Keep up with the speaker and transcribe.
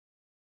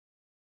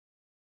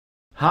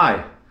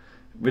Hi!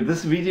 With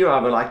this video I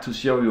would like to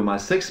show you my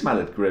 6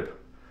 mallet grip.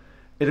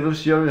 It will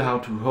show you how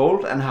to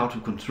hold and how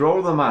to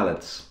control the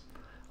mallets.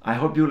 I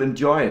hope you'll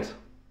enjoy it.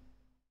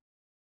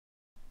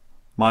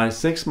 My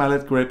 6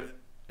 mallet grip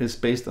is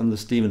based on the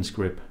Stevens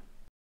grip.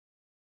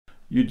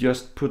 You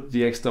just put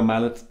the extra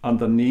mallet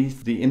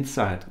underneath the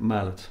inside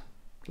mallet,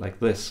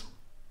 like this.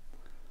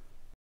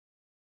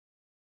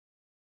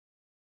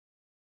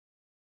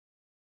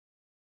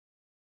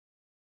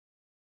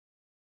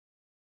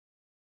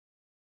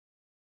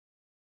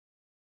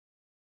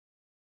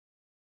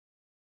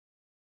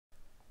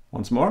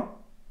 Once more,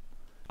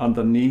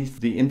 underneath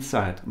the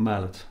inside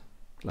mallet,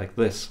 like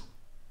this.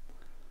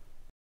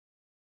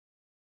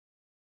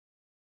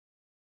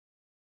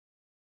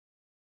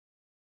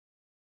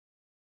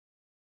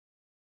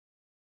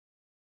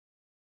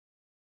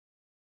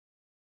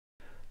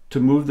 To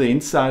move the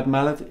inside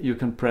mallet, you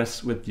can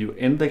press with your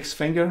index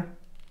finger,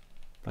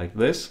 like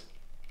this.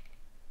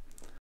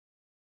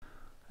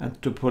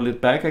 And to pull it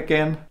back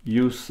again,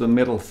 use the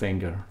middle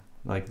finger,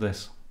 like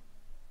this.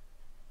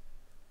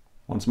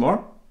 Once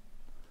more.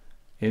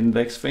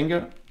 Index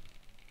finger,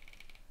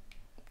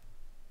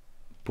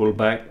 pull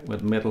back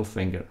with middle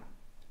finger.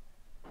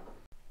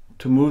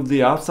 To move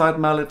the outside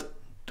mallet,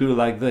 do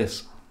like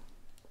this.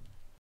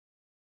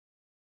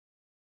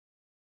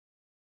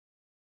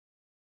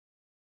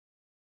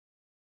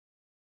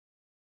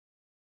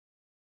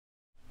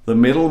 The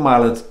middle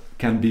mallet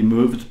can be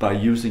moved by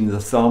using the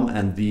thumb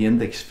and the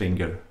index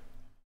finger.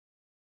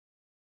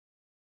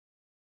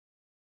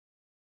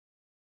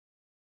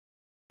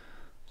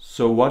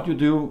 So what you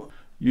do,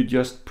 you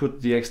just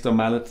put the extra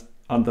mallet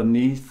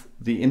underneath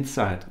the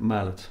inside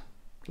mallet,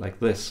 like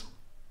this.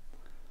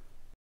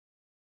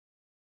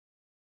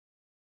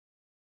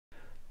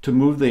 To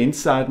move the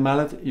inside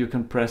mallet, you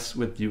can press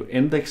with your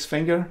index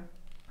finger,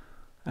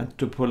 and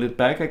to pull it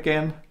back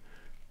again,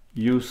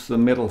 use the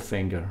middle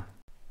finger.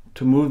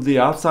 To move the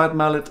outside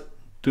mallet,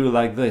 do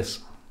like this.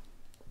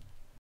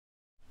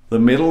 The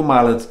middle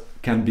mallet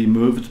can be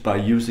moved by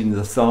using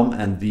the thumb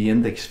and the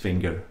index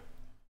finger.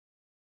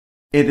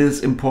 It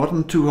is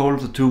important to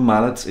hold the 2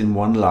 mallets in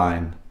one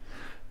line.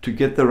 To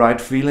get the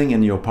right feeling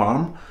in your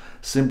palm,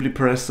 simply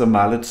press the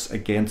mallets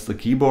against the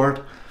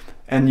keyboard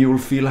and you will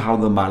feel how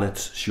the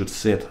mallets should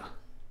sit.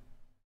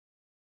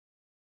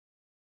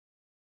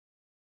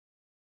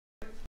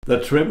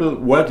 The triple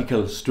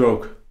vertical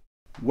stroke.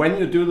 When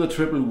you do the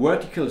triple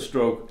vertical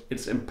stroke,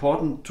 it's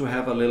important to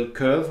have a little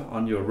curve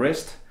on your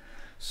wrist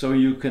so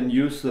you can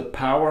use the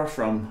power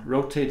from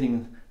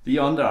rotating the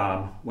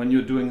underarm when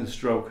you're doing the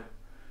stroke.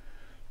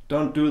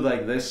 Don't do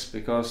like this,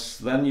 because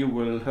then you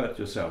will hurt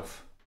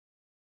yourself.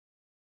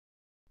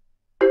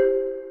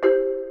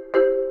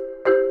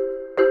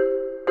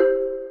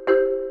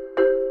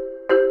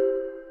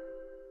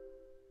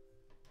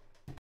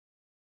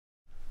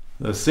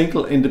 The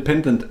single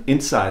independent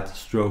inside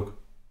stroke.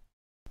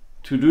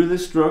 To do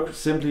this stroke,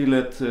 simply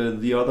let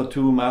the other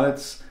 2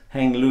 mallets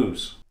hang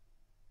loose.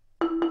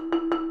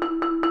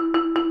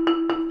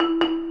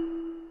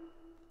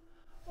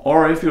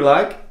 Or if you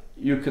like,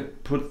 you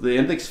could put the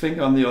index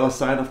finger on the other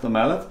side of the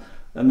mallet,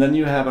 and then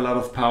you have a lot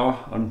of power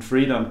and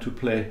freedom to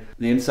play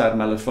the inside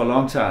mallet for a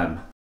long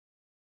time.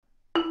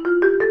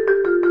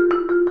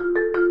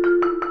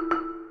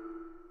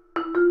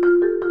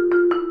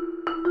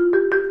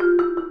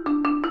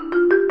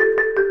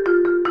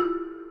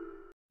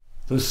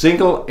 The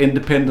single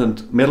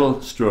independent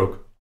middle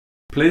stroke.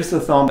 Place the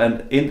thumb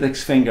and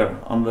index finger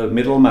on the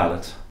middle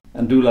mallet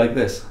and do like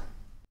this.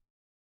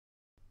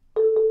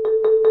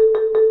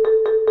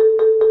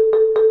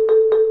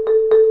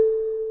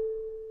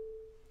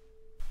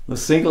 The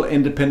single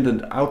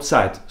independent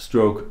outside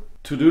stroke.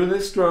 To do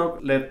this stroke,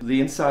 let the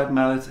inside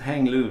mallet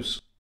hang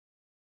loose.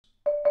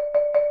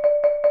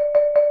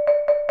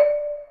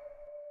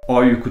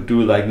 Or you could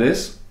do like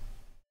this.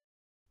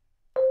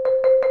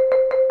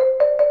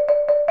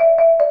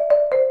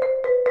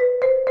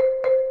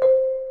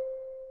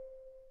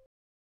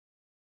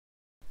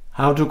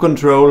 How to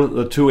control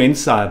the 2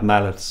 inside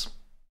mallets.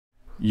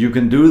 You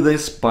can do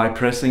this by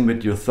pressing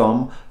with your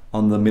thumb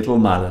on the middle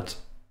mallet.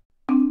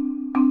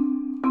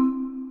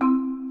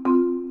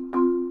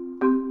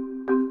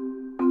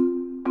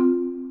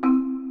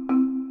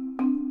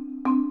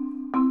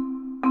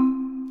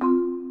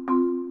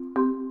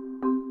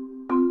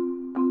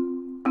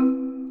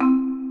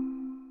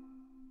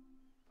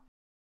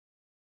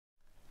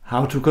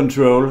 How to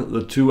control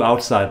the 2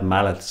 outside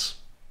mallets.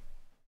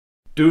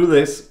 Do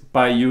this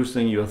by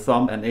using your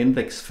thumb and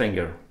index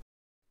finger.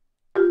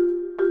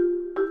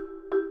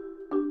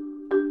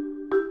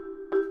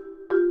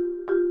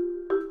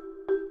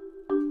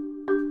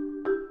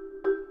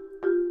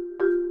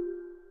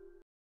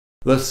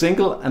 The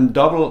single and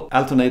double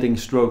alternating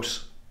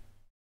strokes.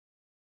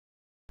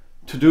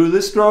 To do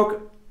this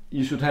stroke,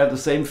 you should have the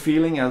same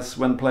feeling as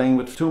when playing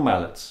with 2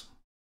 mallets.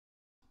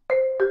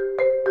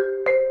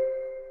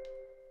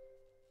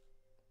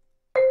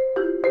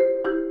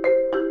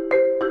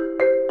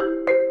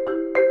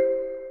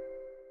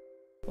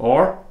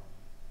 Or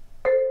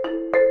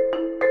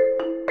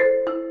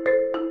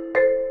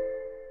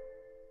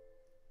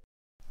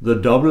the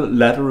double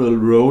lateral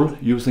roll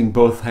using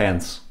both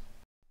hands.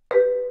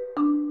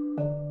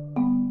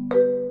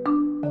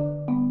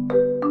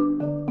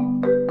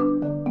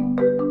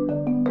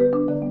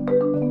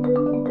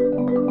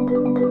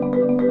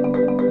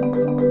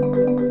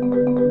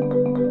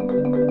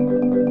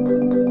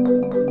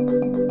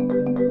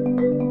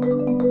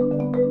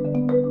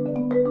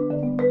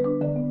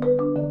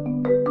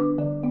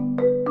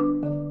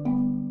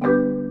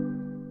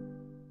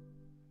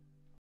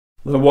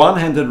 The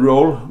one-handed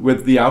roll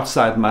with the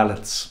outside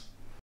mallets.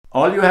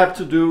 All you have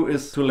to do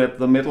is to let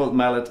the middle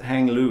mallet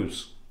hang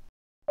loose.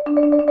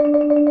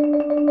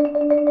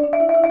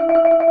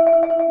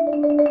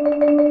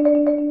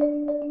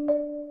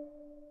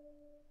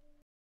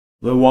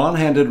 The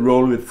one-handed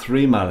roll with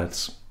 3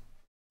 mallets.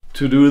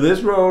 To do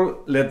this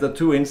roll, let the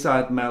 2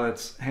 inside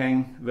mallets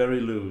hang very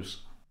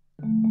loose.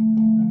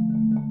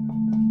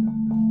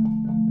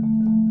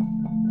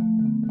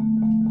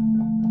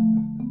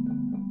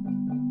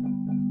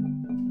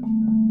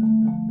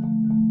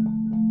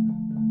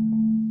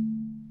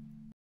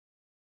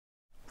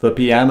 The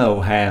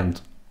piano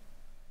hand.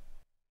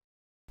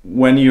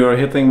 When you are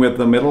hitting with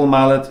the middle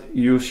mallet,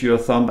 use your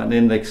thumb and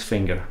index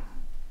finger.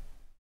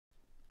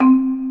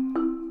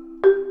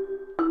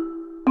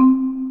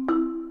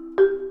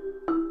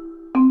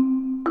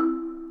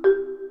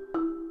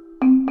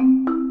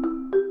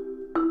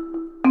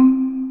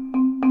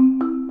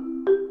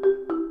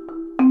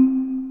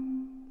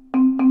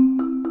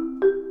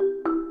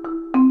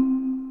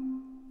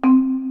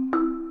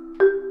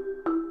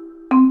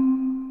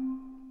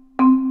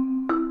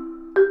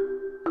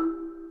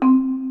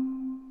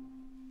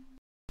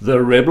 The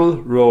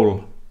rebel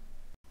roll.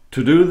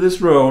 To do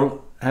this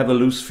roll, have a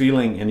loose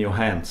feeling in your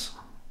hands.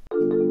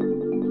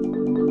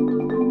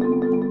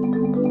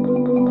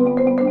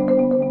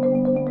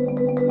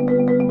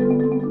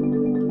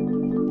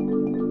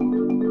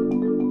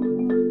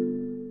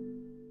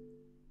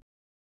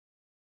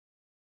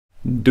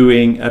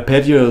 Doing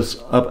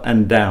arpeggios up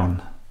and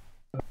down.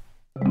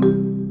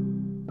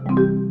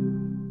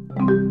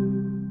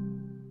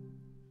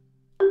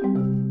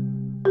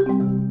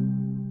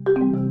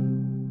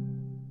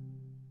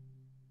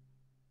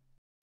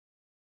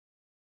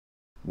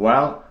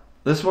 Well,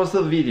 this was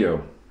the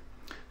video.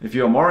 If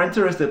you're more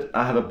interested,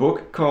 I have a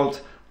book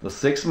called The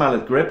 6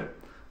 Mallet Grip.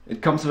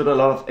 It comes with a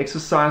lot of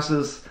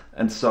exercises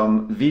and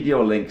some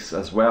video links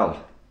as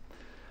well.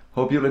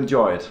 Hope you'll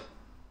enjoy it.